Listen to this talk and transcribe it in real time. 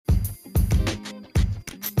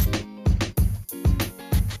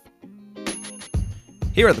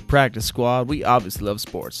Here at the Practice Squad, we obviously love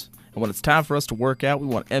sports. And when it's time for us to work out, we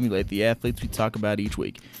want to emulate the athletes we talk about each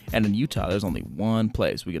week. And in Utah, there's only one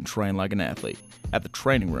place we can train like an athlete. At the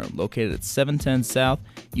training room, located at 710 South,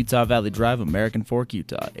 Utah Valley Drive, American Fork,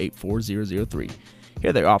 Utah, 84003.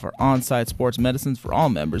 Here they offer on-site sports medicines for all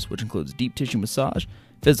members, which includes deep tissue massage,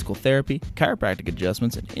 physical therapy, chiropractic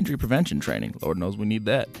adjustments, and injury prevention training. Lord knows we need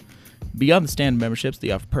that. Beyond the standard memberships,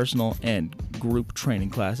 they offer personal and group training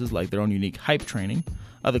classes like their own unique hype training.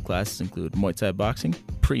 Other classes include Muay Thai boxing,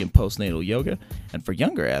 pre- and postnatal yoga, and for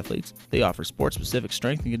younger athletes, they offer sport-specific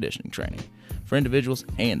strength and conditioning training for individuals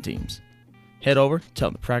and teams. Head over, tell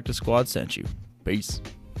them the Practice Squad sent you. Peace.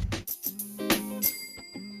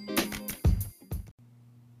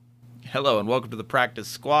 Hello and welcome to the Practice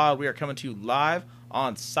Squad. We are coming to you live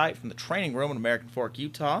on site from the training room in American Fork,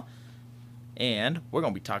 Utah. And we're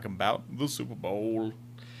going to be talking about the Super Bowl.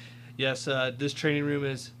 Yes, this training room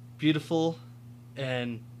is beautiful,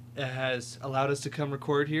 and it has allowed us to come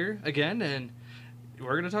record here again, and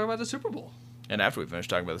we're going to talk about the Super Bowl. And after we finish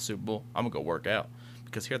talking about the Super Bowl, I'm going to go work out.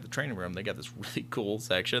 Because here at the training room, they got this really cool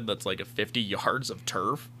section that's like a 50 yards of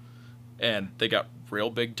turf. And they got real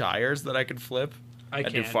big tires that I can flip. I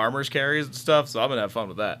do farmer's carries and stuff, so I'm going to have fun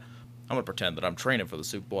with that. I'm going to pretend that I'm training for the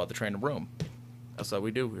Super Bowl at the training room. That's what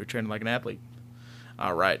we do. We're training like an athlete.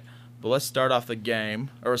 All right. But let's start off with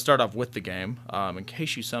the game. In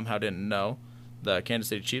case you somehow didn't know, the Kansas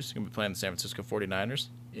City Chiefs are going to be playing the San Francisco 49ers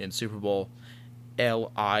in Super Bowl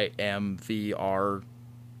LIMVR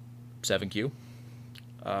 7Q.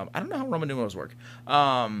 I don't know how Roman numerals work.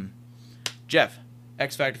 Jeff,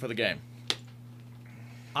 X factor for the game.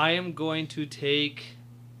 I am going to take,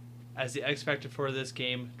 as the X factor for this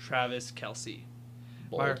game, Travis Kelce.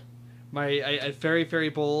 Bold. I very, very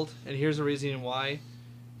bold, and here's the reason why.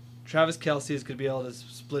 Travis Kelce is going to be able to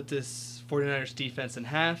split this 49ers defense in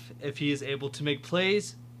half if he is able to make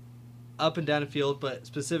plays up and down the field, but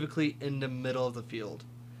specifically in the middle of the field.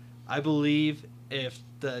 I believe if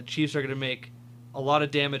the Chiefs are going to make a lot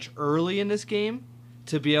of damage early in this game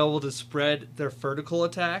to be able to spread their vertical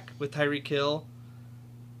attack with Tyreek Hill,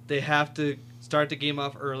 they have to start the game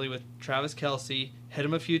off early with Travis Kelce, hit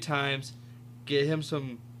him a few times, get him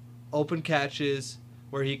some open catches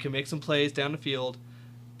where he can make some plays down the field,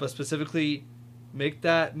 but specifically make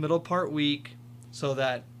that middle part weak so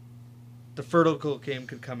that the vertical game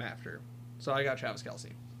could come after. So I got Travis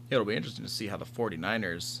Kelce. It'll be interesting to see how the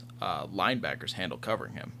 49ers linebackers handle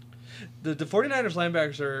covering him. The 49ers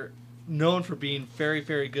linebackers are known for being very,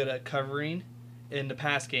 very good at covering in the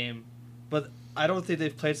pass game, but I don't think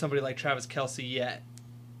they've played somebody like Travis Kelce yet.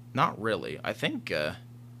 Not really. I think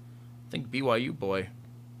BYU boy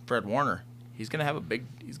Fred Warner, he's gonna have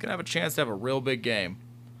a chance to have a real big game.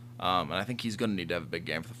 And I think he's gonna need to have a big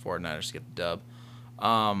game for the 49ers to get the dub.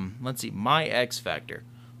 Let's see, my X factor.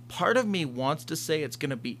 Part of me wants to say it's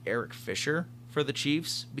gonna be Eric Fisher for the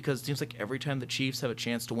Chiefs, because it seems like every time the Chiefs have a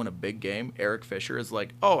chance to win a big game, Eric Fisher is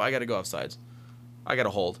like, oh, I gotta go offsides. I gotta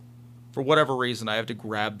hold. For whatever reason, I have to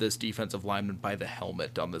grab this defensive lineman by the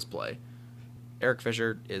helmet on this play. Eric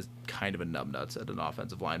Fisher is kind of a numbnuts at an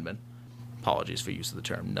offensive lineman. Apologies for use of the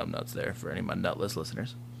term numbnuts there for any of my nutless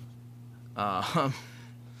listeners. Oh,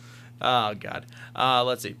 God.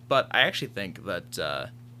 Let's see. But I actually think that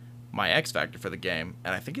my X factor for the game,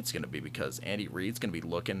 and I think it's going to be because Andy Reid's going to be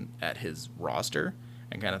looking at his roster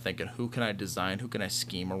and kind of thinking, who can I design, who can I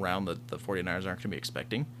scheme around that the 49ers aren't going to be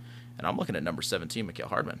expecting? And I'm looking at number 17, Mecole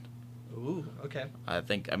Hardman. Ooh, okay.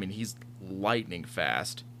 He's lightning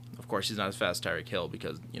fast. Of course, he's not as fast as Tyreek Hill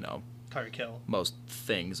because, Tyreek Hill. Most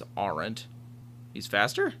things aren't. He's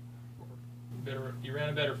faster? He ran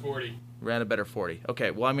a better 40. Ran a better 40.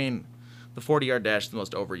 Okay, well, the 40-yard dash is the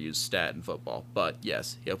most overused stat in football. But,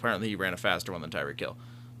 yes, apparently he ran a faster one than Tyreek Hill.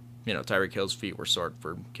 Tyreek Hill's feet were short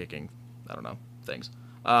for kicking, things.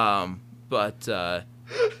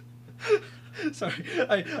 Sorry,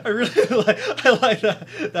 I really like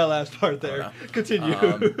that last part there. Continue.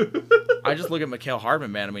 I just look at Mecole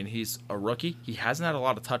Hardman, man. He's a rookie. He hasn't had a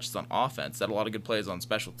lot of touches on offense. Had a lot of good plays on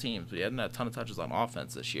special teams, but he hasn't had a ton of touches on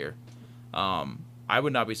offense this year. I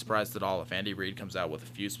would not be surprised at all if Andy Reid comes out with a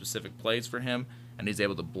few specific plays for him and he's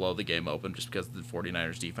able to blow the game open just because the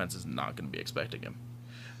 49ers defense is not going to be expecting him.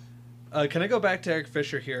 Can I go back to Eric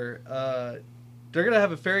Fisher here? They're going to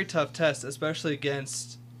have a very tough test, especially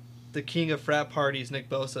against the king of frat parties, Nick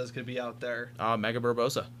Bosa, is going to be out there. Mega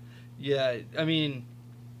Bosa. Yeah,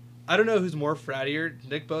 I don't know who's more frattier,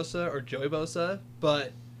 Nick Bosa or Joey Bosa,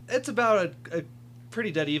 but it's about a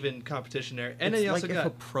pretty dead even competition there. And it's then you like also if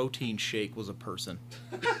a protein shake was a person.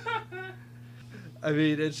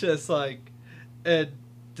 It's just like, and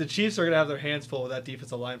the Chiefs are going to have their hands full with that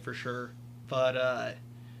defensive line for sure. But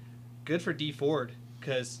good for D Ford,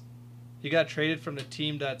 because he got traded from the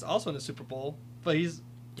team that's also in the Super Bowl, but he's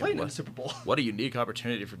playing in the Super Bowl. What a unique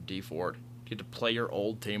opportunity for D Ford. You get to play your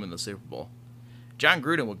old team in the Super Bowl. John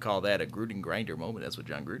Gruden would call that a Gruden grinder moment. That's what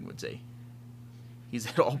John Gruden would say. He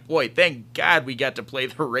said, oh boy, thank God we got to play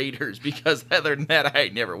the Raiders, because other than that, I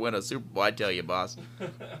ain't never win a Super Bowl, I tell you, boss.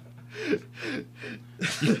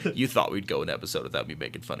 You thought we'd go an episode without me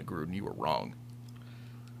making fun of Gruden. You were wrong.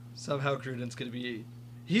 Somehow Gruden's going to be...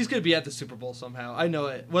 He's going to be at the Super Bowl somehow. I know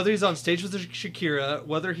it. Whether he's on stage with Shakira,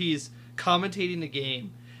 whether he's commentating the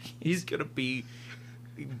game, he's going to be...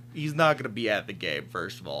 He's not going to be at the game,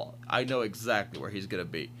 first of all. I know exactly where he's going to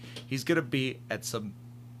be. He's going to be at some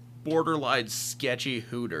borderline sketchy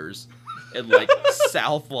Hooters in, like,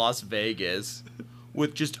 South Las Vegas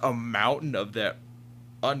with just a mountain of that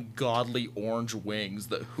ungodly orange wings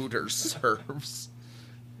that Hooters serves.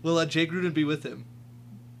 Will Jay Gruden be with him?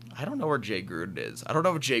 I don't know where Jay Gruden is. I don't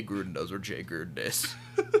know if Jay Gruden knows where Jay Gruden is.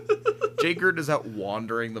 Jay Gruden is out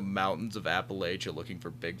wandering the mountains of Appalachia looking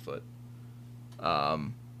for Bigfoot.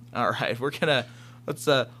 All right, we're gonna let's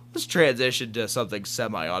transition to something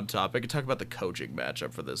semi on topic and talk about the coaching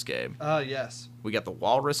matchup for this game. Yes. We got the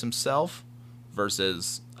Walrus himself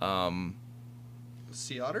versus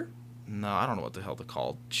Sea Otter? No, I don't know what the hell to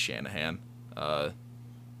call Shanahan.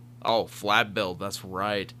 Flat-billed, that's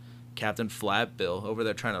right. Captain Flat-Bill over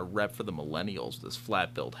there trying to rep for the millennials with his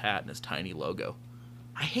flat-billed hat and his tiny logo.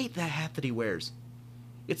 I hate that hat that he wears.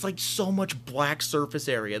 It's like so much black surface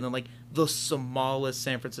area, and then like the smallest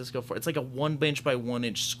San Francisco fort. It's like a 1 inch by 1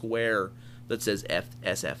 inch square that says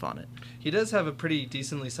SF on it. He does have a pretty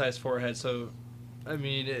decently sized forehead, so I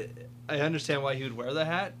mean, I understand why he would wear the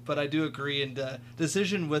hat, but I do agree, and the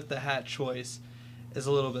decision with the hat choice is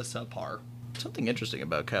a little bit subpar. Something interesting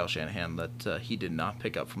about Kyle Shanahan that he did not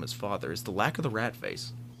pick up from his father is the lack of the rat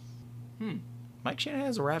face. Mike Shanahan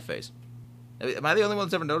has a rat face. Am I the only one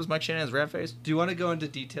that's ever noticed Mike Shanahan's rat face? Do you want to go into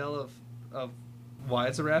detail of why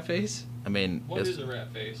it's a rat face? I mean... What is a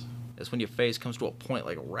rat face? It's when your face comes to a point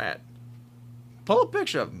like a rat. Pull a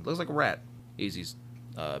picture of him. Looks like a rat. Easy's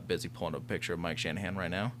busy pulling up a picture of Mike Shanahan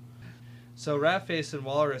right now. So Rat Face and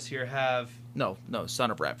Walrus here have... No,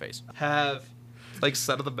 son of Rat Face. Have... Like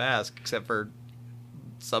Son of the Mask, except for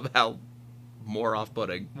somehow more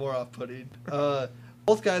off-putting. More off-putting.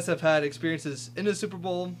 Both guys have had experiences in the Super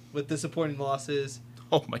Bowl with disappointing losses.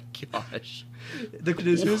 Oh my gosh. The good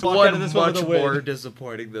news is one much more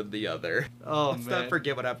disappointing than the other. Oh, Let's not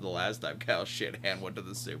forget what happened the last time Kyle Shanahan went to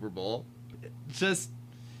the Super Bowl. It's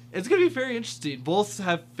going to be very interesting. Both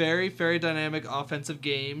have very, very dynamic offensive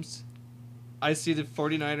games. I see the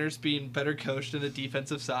 49ers being better coached in the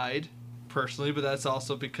defensive side, personally, but that's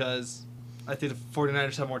also because I think the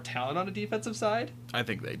 49ers have more talent on the defensive side. I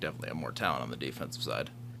think they definitely have more talent on the defensive side.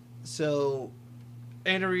 So,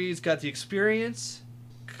 Andy Reid's got the experience.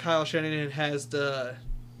 Kyle Shanahan has the...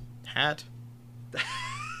 Hat?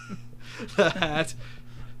 the hat.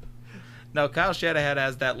 No, Kyle Shanahan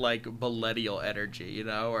has that, like, millennial energy, you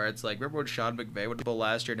know, where it's like, remember when Sean McVay went to the Bowl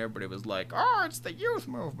last year and everybody was like, oh, it's the youth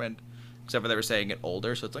movement. Except for they were saying it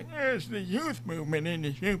older, so it's like, it's the youth movement in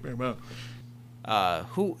the Super Bowl.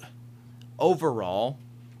 Overall,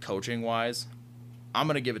 coaching-wise, I'm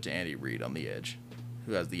going to give it to Andy Reid on the edge,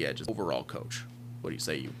 who has the edge as overall coach. What do you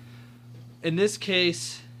say, you? In this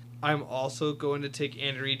case, I'm also going to take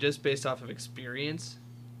Andy Reid just based off of experience.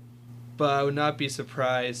 But I would not be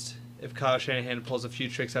surprised if Kyle Shanahan pulls a few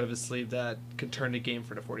tricks out of his sleeve that could turn the game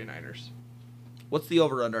for the 49ers. What's the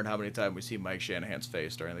over-under on how many times we see Mike Shanahan's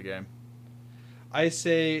face during the game? I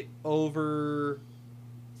say over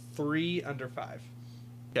 3, under 5.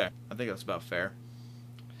 Okay, I think that's about fair.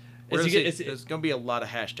 There's going to be a lot of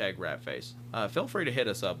hashtag ratface. Feel free to hit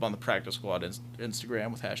us up on the Practice Squad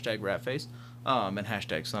Instagram with hashtag ratface, and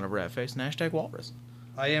hashtag son of ratface, and hashtag walrus.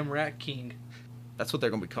 I am Rat King. That's what they're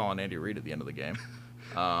going to be calling Andy Reid at the end of the game.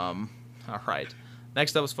 All right.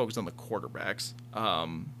 Next up, let's focus on the quarterbacks.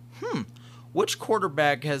 Which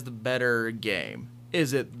quarterback has the better game?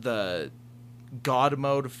 Is it the God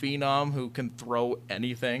mode phenom who can throw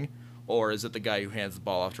anything, or is it the guy who hands the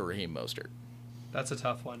ball off to Raheem Mostert? That's a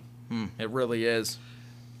tough one. It really is.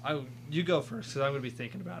 You go first, because I'm going to be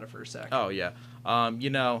thinking about it for a second. Oh, yeah.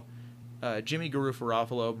 Jimmy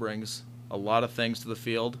Garoppolo brings a lot of things to the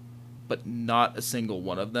field, but not a single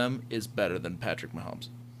one of them is better than Patrick Mahomes.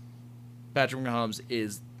 Patrick Mahomes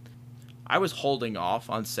is... I was holding off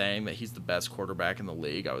on saying that he's the best quarterback in the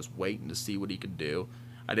league. I was waiting to see what he could do.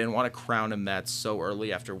 I didn't want to crown him that so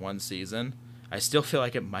early after one season. I still feel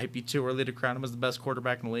like it might be too early to crown him as the best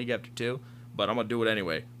quarterback in the league after 2, but I'm going to do it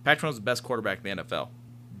anyway. Patrick Mahomes is the best quarterback in the NFL.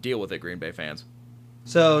 Deal with it, Green Bay fans.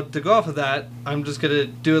 So to go off of that, I'm just gonna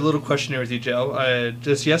do a little questionnaire with you, Joe.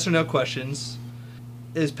 Just yes or no questions.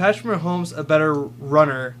 Is Patrick Mahomes a better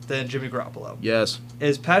runner than Jimmy Garoppolo? Yes.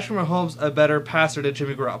 Is Patrick Mahomes a better passer than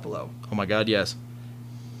Jimmy Garoppolo? Oh my God, yes.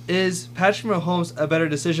 Is Patrick Mahomes a better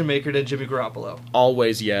decision maker than Jimmy Garoppolo?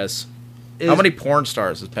 Always yes. How many porn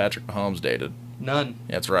stars has Patrick Mahomes dated? None.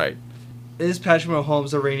 That's right. Is Patrick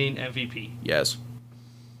Mahomes a reigning MVP? Yes.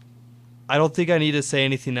 I don't think I need to say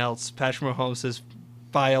anything else. Patrick Mahomes is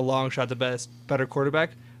by a long shot the better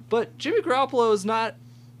quarterback. But Jimmy Garoppolo is not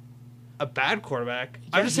a bad quarterback. Yeah,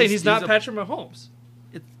 I'm just saying he's not a- Patrick Mahomes.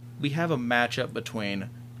 We have a matchup between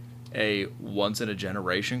a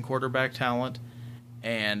once-in-a-generation quarterback talent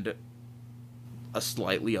and a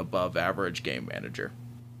slightly above-average game manager.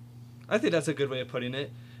 I think that's a good way of putting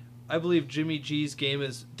it. I believe Jimmy G's game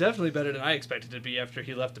is definitely better than I expected it to be after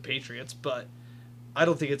he left the Patriots, but I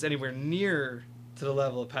don't think it's anywhere near to the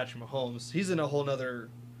level of Patrick Mahomes. He's in a whole nother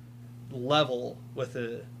level with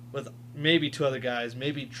maybe two other guys,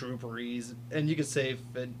 maybe Drew Brees, and you could say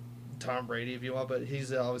Tom Brady if you want, but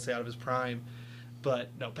he's obviously out of his prime. But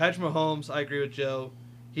no, Patrick Mahomes, I agree with Joe.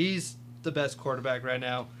 He's the best quarterback right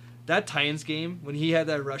now. That Titans game, when he had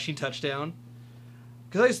that rushing touchdown,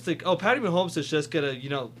 because I used to think, oh, Patrick Mahomes is just going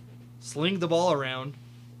to, sling the ball around.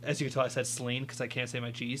 As you can tell, I said sling because I can't say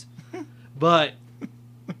my G's. But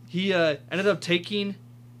he ended up taking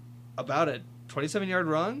about a 27-yard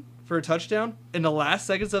run for a touchdown in the last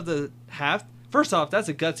seconds of the half. First off, that's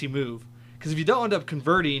a gutsy move. Because if you don't end up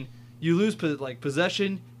converting, you lose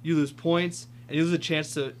possession, you lose points, and you lose a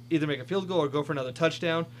chance to either make a field goal or go for another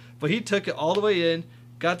touchdown. But he took it all the way in,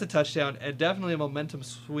 got the touchdown, and definitely a momentum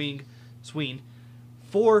swing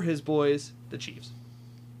for his boys, the Chiefs.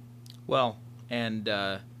 Well, and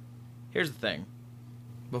here's the thing.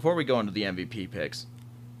 Before we go into the MVP picks,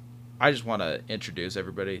 I just want to introduce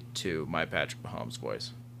everybody to my Patrick Mahomes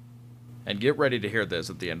voice. And get ready to hear this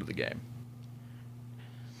at the end of the game.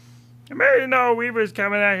 Man, we was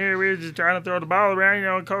coming out here, we were just trying to throw the ball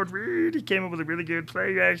around, Coach Reed, he came up with a really good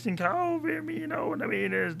play action call for me, what I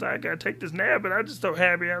mean? It's like, I take this nap, but I'm just so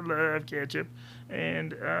happy. I love ketchup.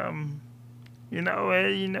 And,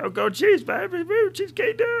 go Chiefs, baby. Woo, Chiefs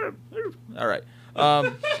K-Dub. All right.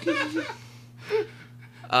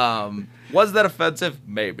 Was that offensive?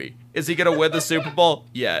 Maybe. Is he going to win the Super Bowl?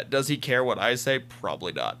 Yeah. Does he care what I say?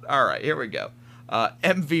 Probably not. All right, here we go.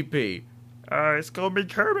 MVP. It's going to be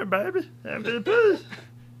Kermit, baby. MVP.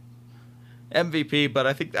 MVP,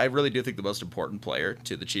 but I really do think the most important player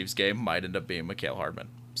to the Chiefs game might end up being Micah Hardman.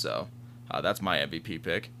 So that's my MVP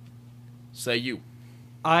pick. Say you.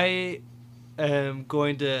 I am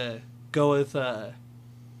going to go with a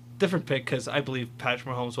different pick because I believe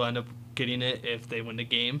Patrick Mahomes will end up getting it if they win the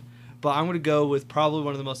game. But I'm going to go with probably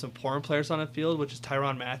one of the most important players on the field, which is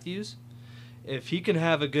Tyrann Mathieu. If he can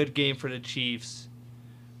have a good game for the Chiefs,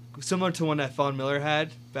 similar to one that Von Miller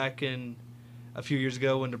had back in a few years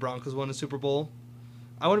ago when the Broncos won the Super Bowl,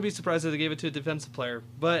 I wouldn't be surprised if they gave it to a defensive player.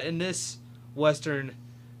 But in this Western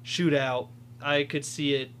shootout, I could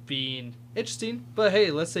see it being interesting. But hey,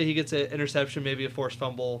 let's say he gets an interception, maybe a forced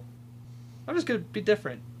fumble. I'm just going to be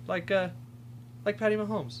different, like Patty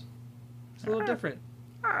Mahomes. It's a little different.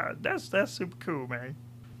 That's super cool, man.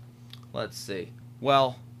 Let's see.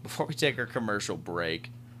 Well, before we take our commercial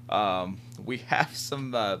break, we have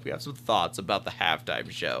some thoughts about the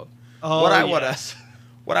halftime show. Oh, what I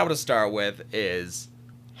want to start with is,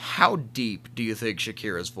 how deep do you think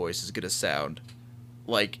Shakira's voice is going to sound,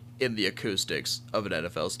 like in the acoustics of an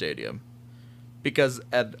NFL stadium? Because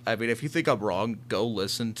if you think I'm wrong, go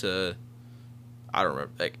listen to, I don't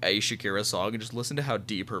remember, like a Shakira song and just listen to how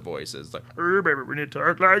deep her voice is. Like, oh, baby, when you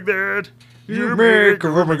talk like that, you make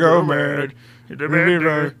a woman go mad. I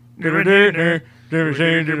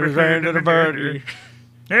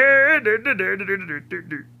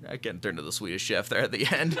can turn to the Swedish Chef there at the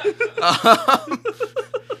end.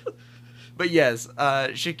 But yes,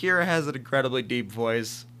 Shakira has an incredibly deep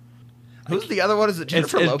voice. Who's the other one? Is it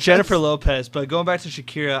Jennifer Lopez? It's Jennifer Lopez. But going back to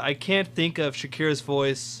Shakira, I can't think of Shakira's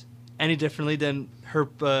voice any differently than her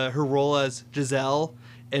role as Giselle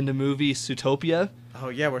in the movie Zootopia. Oh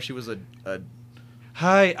yeah, where she was a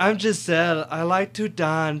Hi, I'm Giselle. I like to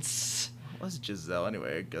dance. what was Giselle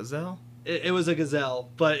anyway? A gazelle? It was a gazelle,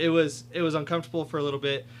 but it was uncomfortable for a little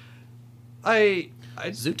bit.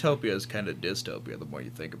 Zootopia is kind of dystopia the more you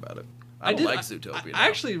think about it. I like Zootopia. I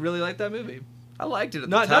actually really liked that movie. I liked it at the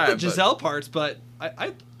Not time. the Giselle parts, but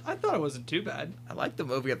I thought it wasn't too bad. I liked the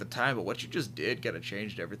movie at the time, but what you just did kind of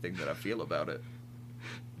changed everything that I feel about it.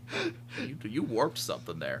 You warped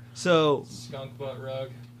something there. So Skunk butt rug.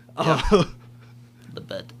 Oh, The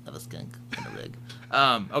butt of a skunk in a rig.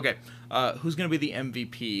 Okay. Who's going to be the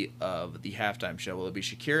MVP of the halftime show? Will it be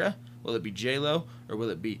Shakira? Will it be J-Lo? Or will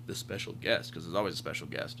it be the special guest? Because there's always a special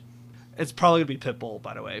guest. It's probably going to be Pitbull,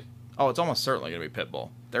 by the way. Oh, it's almost certainly going to be Pitbull.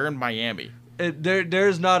 They're in Miami.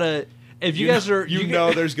 There's not a... If you guys are... You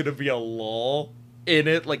know there's going to be a lull in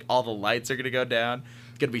it. Like, all the lights are going to go down.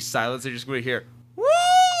 It's going to be silence. They're just going to hear, woo,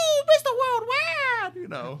 Mr. Worldwide, you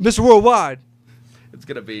know. Mr. Worldwide. It's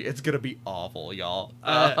gonna be awful, y'all.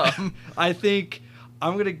 I think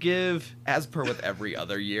I'm going to give... As per with every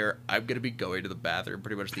other year, I'm going to be going to the bathroom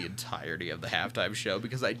pretty much the entirety of the halftime show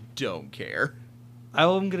because I don't care.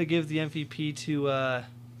 I'm going to give the MVP to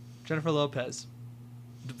Jennifer Lopez.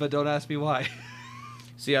 But don't ask me why.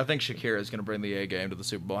 See, I think Shakira is going to bring the A game to the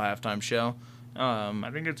Super Bowl halftime show. I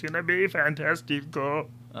think it's going to be fantastic. All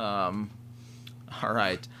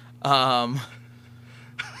right. Well,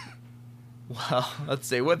 let's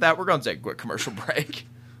see. With that, we're going to take a quick commercial break.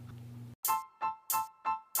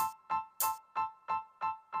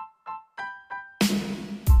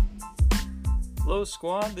 Hello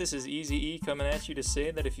squad, this is Easy E coming at you to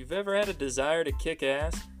say that if you've ever had a desire to kick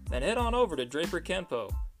ass, then head on over to Draper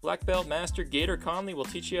Kenpo. Black Belt Master Gator Conley will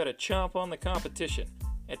teach you how to chomp on the competition.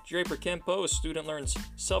 At Draper Kenpo, a student learns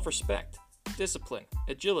self-respect, discipline,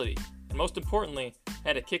 agility, and most importantly,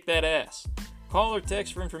 how to kick that ass. Call or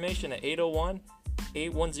text for information at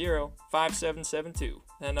 801-810-5772.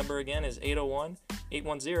 That number again is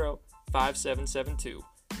 801-810-5772.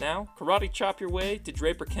 Now, karate chop your way to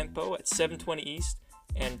Draper Kenpo at 720 East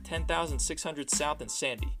and 10,600 South in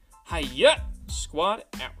Sandy. Hiya! Squad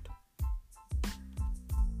out.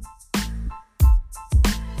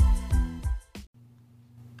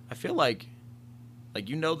 I feel like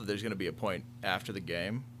you know that there's going to be a point after the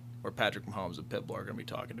game where Patrick Mahomes and Pitbull are going to be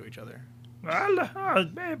talking to each other.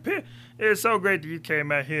 Man, it's so great that you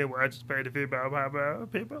came out here and watched play the football,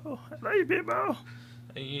 Pitbull. I love you, Pitbull.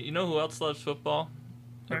 You know who else loves football?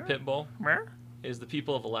 Or Pitbull? Where? Is the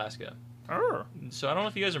people of Alaska. Oh. So I don't know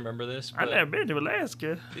if you guys remember this. But... I've never been to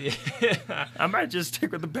Alaska. Yeah. I might just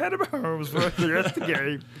stick with the Patrick Mahomes for the rest of the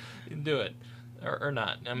game. Do it. Or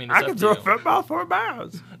not. I mean, I can throw a football 4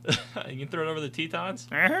 miles. You can throw it over the Tetons?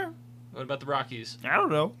 Uh-huh. What about the Rockies? I don't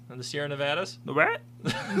know. And the Sierra Nevadas? The what?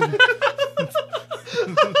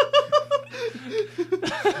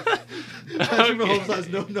 Patrick Mahomes has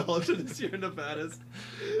no knowledge of the Sierra Nevadas.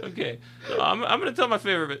 Okay, so I'm going to tell my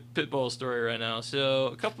favorite Pitbull story right now. So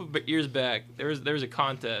a couple of years back, there was a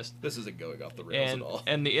contest. This isn't going off the rails at all.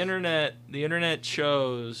 And the internet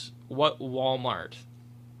chose what Walmart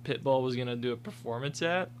Pitbull was going to do a performance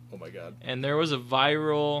at. Oh my God. And there was a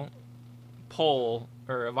viral poll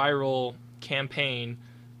or a viral campaign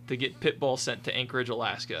to get Pitbull sent to Anchorage,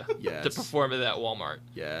 Alaska Yes. to perform at that Walmart.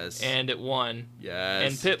 Yes. And it won.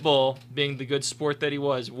 Yes. And Pitbull, being the good sport that he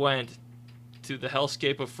was, went to the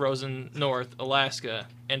hellscape of frozen North, Alaska,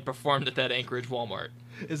 and performed at that Anchorage Walmart.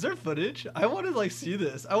 Is there footage? I want to see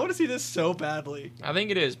this. I want to see this so badly. I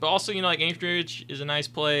think it is. But also, Anchorage is a nice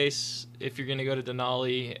place if you're going to go to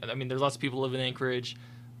Denali. I mean, there's lots of people who live in Anchorage.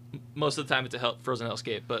 Most of the time, it's a frozen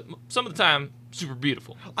hellscape. But some of the time, super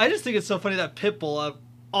beautiful. I just think it's so funny that Pitbull, of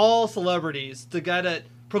all celebrities, the guy that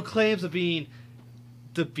proclaims of being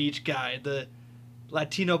the beach guy, the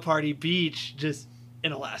Latino party beach, just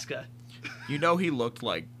in Alaska. He looked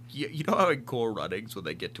like... You know how in Cool Runnings when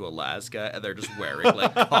they get to Alaska and they're just wearing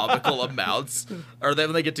like comical amounts, or then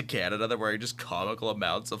when they get to Canada they're wearing just comical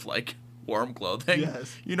amounts of like warm clothing.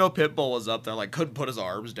 Yes. Pitbull was up there like couldn't put his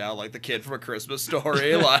arms down like the kid from A Christmas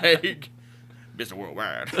Story, like Mr.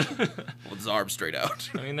 Worldwide with his arms straight out.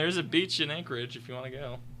 I mean, there's a beach in Anchorage if you want to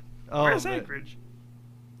go. Oh, Where's Anchorage?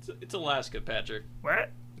 It's Alaska, Patrick. What?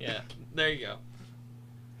 Yeah, there you go.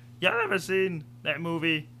 Y'all ever seen that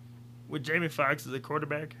movie with Jamie Foxx as a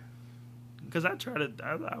quarterback? Because I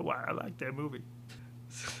like that movie.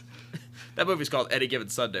 That movie's called Any Given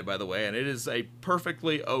Sunday, by the way, and it is a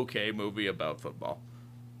perfectly okay movie about football.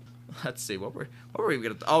 Let's see, what were we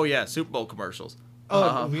gonna? Oh yeah, Super Bowl commercials. We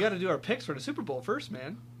got to do our picks for the Super Bowl first,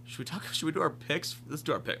 man. Should we do our picks? Let's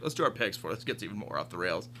do our picks before this gets even more off the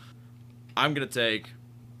rails. I'm gonna take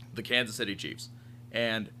the Kansas City Chiefs,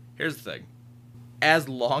 and here's the thing. As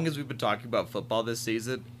long as we've been talking about football this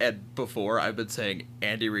season, and before, I've been saying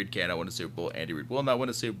Andy Reid cannot win a Super Bowl. Andy Reid will not win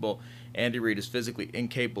a Super Bowl. Andy Reid is physically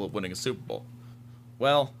incapable of winning a Super Bowl.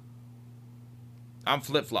 Well, I'm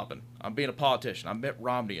flip-flopping. I'm being a politician. I'm Mitt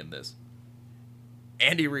Romney in this.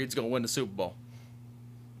 Andy Reid's going to win the Super Bowl.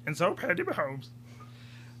 And so Patrick Mahomes.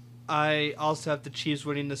 I also have the Chiefs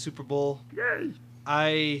winning the Super Bowl. Yay.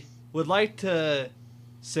 I would like to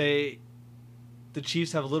say the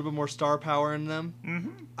Chiefs have a little bit more star power in them.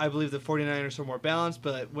 Mm-hmm. I believe the 49ers are more balanced,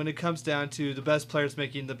 but when it comes down to the best players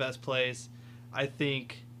making the best plays, I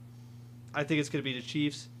think it's going to be the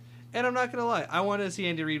Chiefs. And I'm not going to lie, I want to see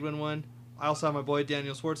Andy Reid win one. I also have my boy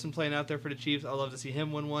Daniel Swartzen playing out there for the Chiefs. I'd love to see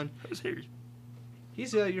him win one. Who's he?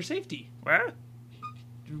 He's your safety. What?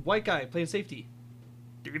 White guy playing safety.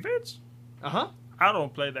 Defense? Uh-huh. I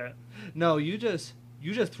don't play that. No, you just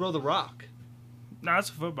throw the rock. No, it's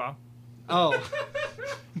football. Oh.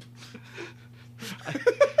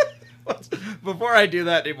 Before I do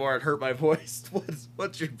that anymore, it hurt my voice.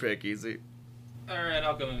 What's your pick, Easy? All right,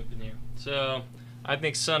 I'll go in here. So, I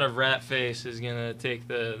think Son of Ratface is going to take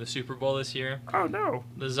the Super Bowl this year. Oh, no.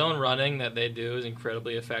 The zone running that they do is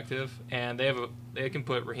incredibly effective, and they can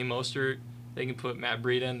put Raheem Mostert, they can put Matt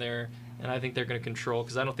Breida in there, and I think they're going to control,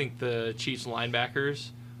 because I don't think the Chiefs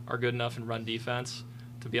linebackers are good enough in run defense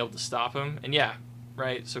to be able to stop him. And yeah,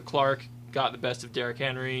 right, so Clark got the best of Derrick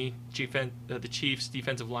Henry. The Chiefs'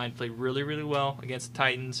 defensive line played really, really well against the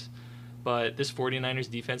Titans, but this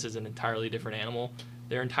 49ers defense is an entirely different animal.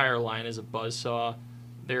 Their entire line is a buzzsaw.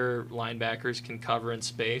 Their linebackers can cover in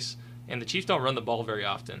space, and the Chiefs don't run the ball very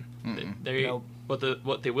often. Nope.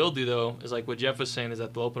 What they will do, though, is like what Jeff was saying, is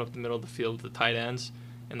that they'll open up the middle of the field with the tight ends,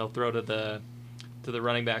 and they'll throw to the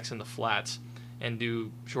running backs in the flats and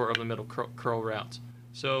do short of the middle curl routes.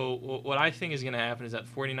 So what I think is going to happen is that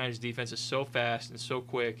 49ers defense is so fast and so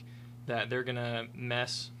quick that they're going to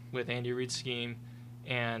mess with Andy Reid's scheme,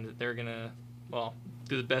 and they're going to,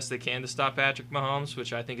 do the best they can to stop Patrick Mahomes,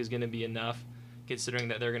 which I think is going to be enough, considering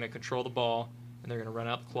that they're going to control the ball, and they're going to run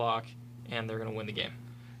out the clock, and they're going to win the game.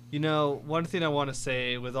 You know, one thing I want to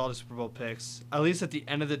say with all the Super Bowl picks, at least at the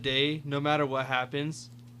end of the day, no matter what happens,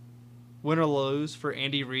 win or lose for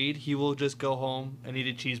Andy Reid, he will just go home and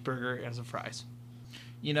eat a cheeseburger and some fries.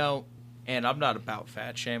 You know, and I'm not about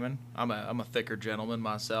fat shaming. I'm a thicker gentleman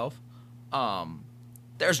myself.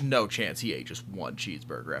 There's no chance he ate just one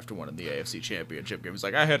cheeseburger after winning the AFC Championship game. He's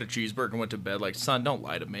like, I had a cheeseburger and went to bed. Like, son, don't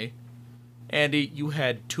lie to me. Andy, you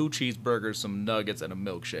had 2 cheeseburgers, some nuggets, and a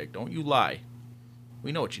milkshake. Don't you lie.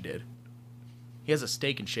 We know what you did. He has a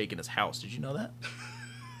steak and shake in his house. Did you know that?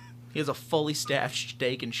 He has a fully staffed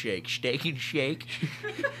steak and shake. Steak and shake?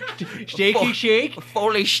 Steak and shake? A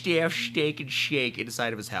fully staffed steak and shake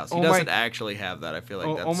inside of his house. He doesn't actually have that. I feel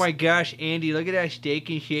like that's... Oh my gosh, Andy, look at that steak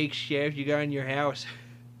and shake chef you got in your house.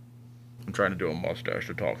 I'm trying to do a mustache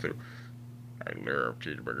to talk through. I love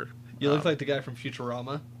cheeseburgers. You look like the guy from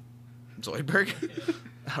Futurama. Zoidberg?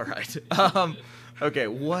 All right. Okay,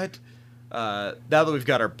 what... now that we've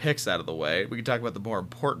got our picks out of the way, we can talk about the more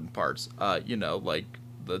important parts. Like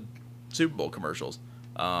the Super Bowl commercials.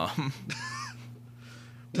 What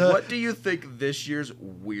do you think this year's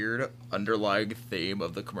weird underlying theme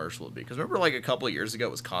of the commercial would be? Because remember, like, a couple of years ago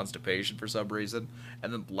it was constipation for some reason,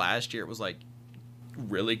 and then last year it was like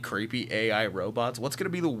really creepy AI robots. What's going to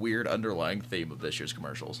be the weird underlying theme of this year's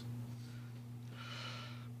commercials?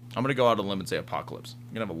 I'm going to go out on a limb and say apocalypse.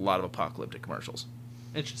 I'm going to have a lot of apocalyptic commercials.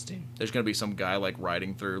 Interesting. There's going to be some guy, like,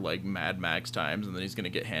 riding through, like, Mad Max times, and then he's going to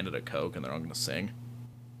get handed a Coke, and they're all going to sing.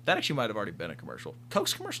 That actually might have already been a commercial.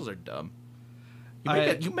 Coke's commercials are dumb.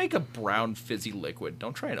 You make a brown, fizzy liquid.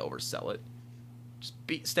 Don't try and oversell it. Just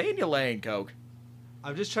stay in your lane, Coke.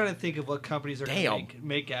 I'm just trying to think of what companies are going to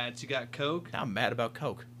make ads. You got Coke. Now I'm mad about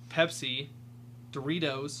Coke. Pepsi.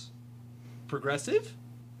 Doritos. Progressive?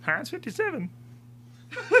 Heinz 57.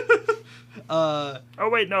 Oh,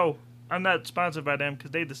 wait, no. I'm not sponsored by them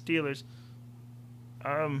because they the Steelers.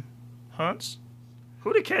 Hunts?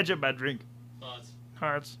 Who the ketchup I drink?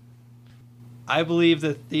 Hearts. I believe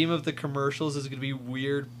the theme of the commercials is going to be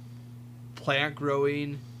weird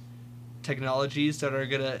plant-growing technologies that are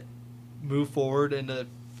going to move forward in the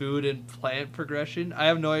food and plant progression. I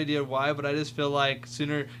have no idea why, but I just feel like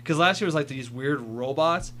sooner... Because last year was like these weird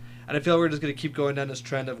robots, and I feel we're just going to keep going down this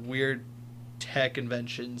trend of weird tech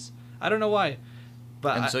inventions. I don't know why.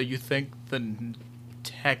 But so you think the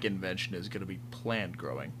tech invention is going to be plant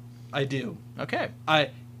growing? I do. Okay.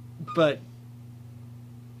 But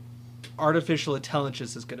artificial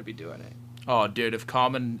intelligence is going to be doing it. Oh, dude, if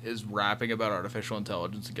Common is rapping about artificial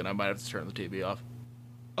intelligence again, I might have to turn the TV off.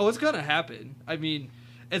 Oh, it's going to happen. I mean,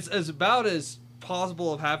 it's about as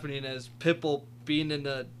possible of happening as Pitbull being in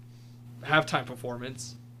the halftime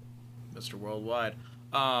performance. Mr. Worldwide.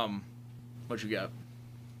 What you got?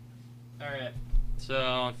 All right.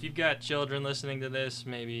 So if you've got children listening to this,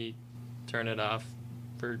 maybe turn it off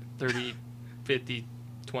for 30, 50,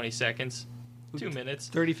 20 seconds. 2 minutes.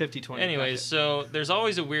 30, 50, 20. Anyways, so there's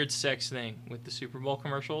always a weird sex thing with the Super Bowl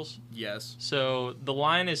commercials. Yes. So the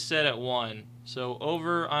line is set at 1. So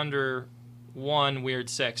over, under one weird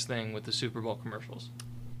sex thing with the Super Bowl commercials.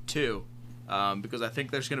 2, because I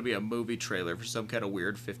think there's going to be a movie trailer for some kind of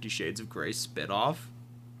weird 50 Shades of Grey spinoff.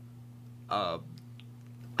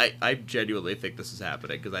 I genuinely think this is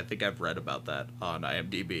happening because I think I've read about that on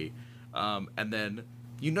IMDb. And then,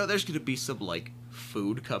 there's going to be some, like,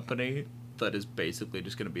 food company that is basically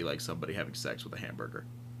just going to be, like, somebody having sex with a hamburger.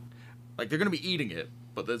 Like, they're going to be eating it,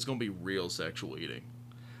 but it's going to be real sexual eating.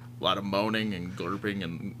 A lot of moaning and glurping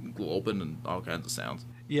and gloping and all kinds of sounds.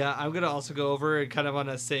 Yeah, I'm going to also go over and kind of on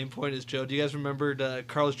the same point as Joe. Do you guys remember the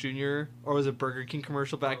Carl's Jr. or was it Burger King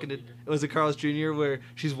commercial back in it? It was a Carl's Jr. where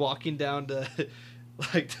she's walking down to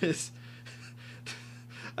like this.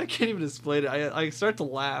 I can't even explain it. I start to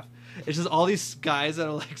laugh. It's just all these guys that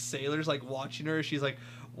are like sailors like watching her. She's like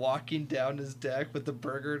walking down his deck with the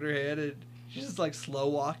burger in her hand and she's just like slow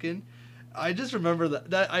walking. I just remember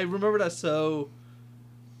that I remember that so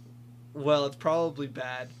well. It's probably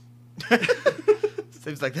bad.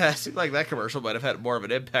 Seems like that commercial might have had more of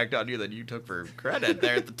an impact on you than you took for credit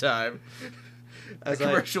there at the time. The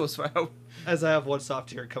commercial was fine. As I have one soft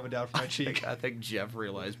tear coming down from my cheek. I think Jeff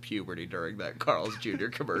realized puberty during that Carl's Jr.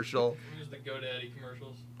 commercial. It was the GoDaddy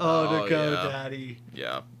commercials. Oh, the GoDaddy.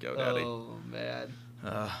 Yeah, GoDaddy. Oh, man.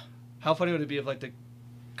 How funny would it be if, like, the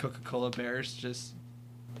Coca-Cola Bears just...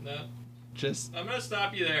 No. Just... I'm going to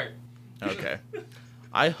stop you there. Okay.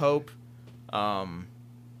 I hope...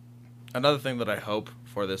 another thing that I hope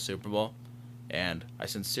for this Super Bowl, and I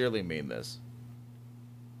sincerely mean this,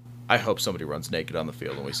 I hope somebody runs naked on the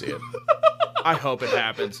field when we see it. I hope it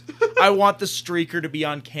happens. I want the streaker to be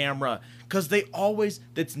on camera, because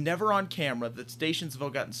that's never on camera. The stations have all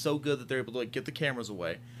gotten so good that they're able to, like, get the cameras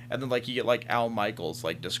away. And then, like, you get, like, Al Michaels,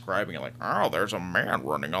 like, describing it, like, oh, there's a man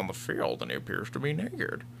running on the field, and he appears to be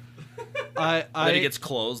naked. Then he gets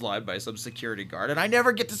clotheslined by some security guard, and I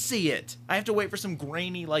never get to see it. I have to wait for some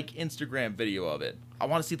grainy, like, Instagram video of it. I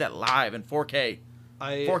want to see that live in 4K.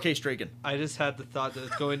 4K streaking. I just had the thought that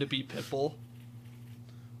it's going to be Pitbull.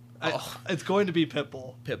 It's going to be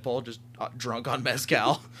Pitbull. Pitbull just drunk on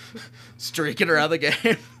mezcal, streaking around the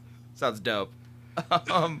game. Sounds dope.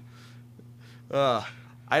 I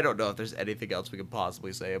don't know if there's anything else we can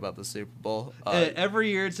possibly say about the Super Bowl. Every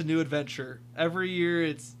year it's a new adventure. Every year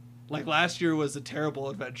it's... Like, last year was a terrible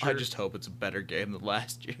adventure. I just hope it's a better game than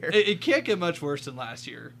last year. It can't get much worse than last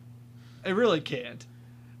year. It really can't.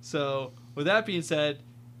 So, with that being said,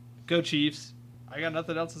 go Chiefs. I got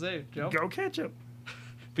nothing else to say, Joe. Go Ketchup.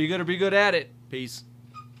 Be good or be good at it. Peace.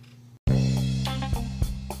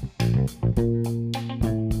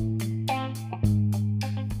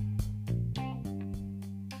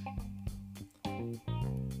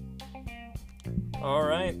 All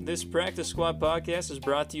right, this Practice Squad podcast is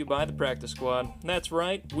brought to you by the Practice Squad. That's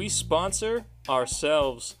right, we sponsor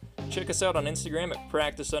ourselves. Check us out on Instagram at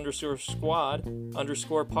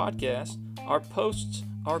practice_squad_podcast. Our posts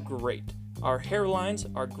are great. Our hairlines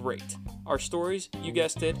are great. Our stories, you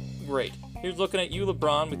guessed it, great. Here's looking at you,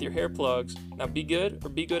 LeBron, with your hair plugs. Now be good or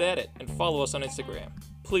be good at it, and follow us on Instagram.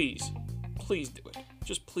 Please do it.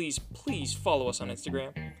 Just please follow us on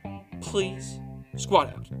Instagram. Please. Squad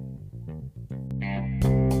out.